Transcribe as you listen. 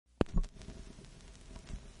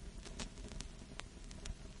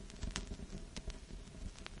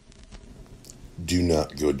Do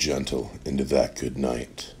not go gentle into that good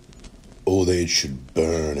night. Old age should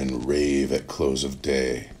burn and rave at close of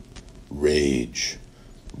day. Rage,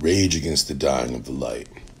 rage against the dying of the light.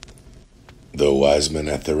 Though wise men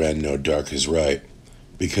at their end know dark is right,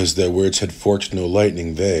 because their words had forked no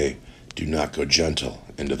lightning, they do not go gentle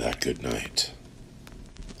into that good night.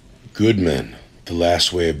 Good men, the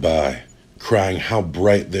last way by, crying how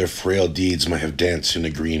bright their frail deeds might have danced in a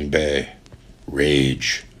green bay.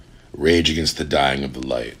 Rage, rage against the dying of the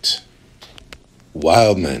light.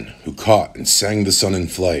 Wild men who caught and sang the sun in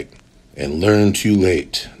flight, and learned too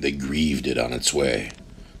late they grieved it on its way.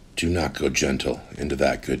 Do not go gentle into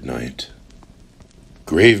that good night.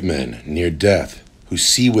 Grave men near death who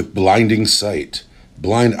see with blinding sight,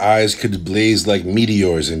 blind eyes could blaze like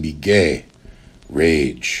meteors and be gay.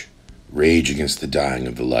 Rage, rage against the dying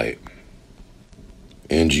of the light.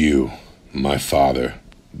 And you, my father,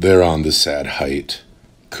 there on the sad height,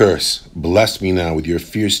 curse, bless me now with your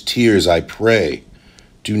fierce tears, I pray.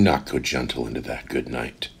 Do not go gentle into that good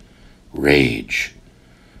night. Rage,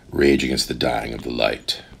 rage against the dying of the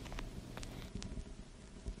light.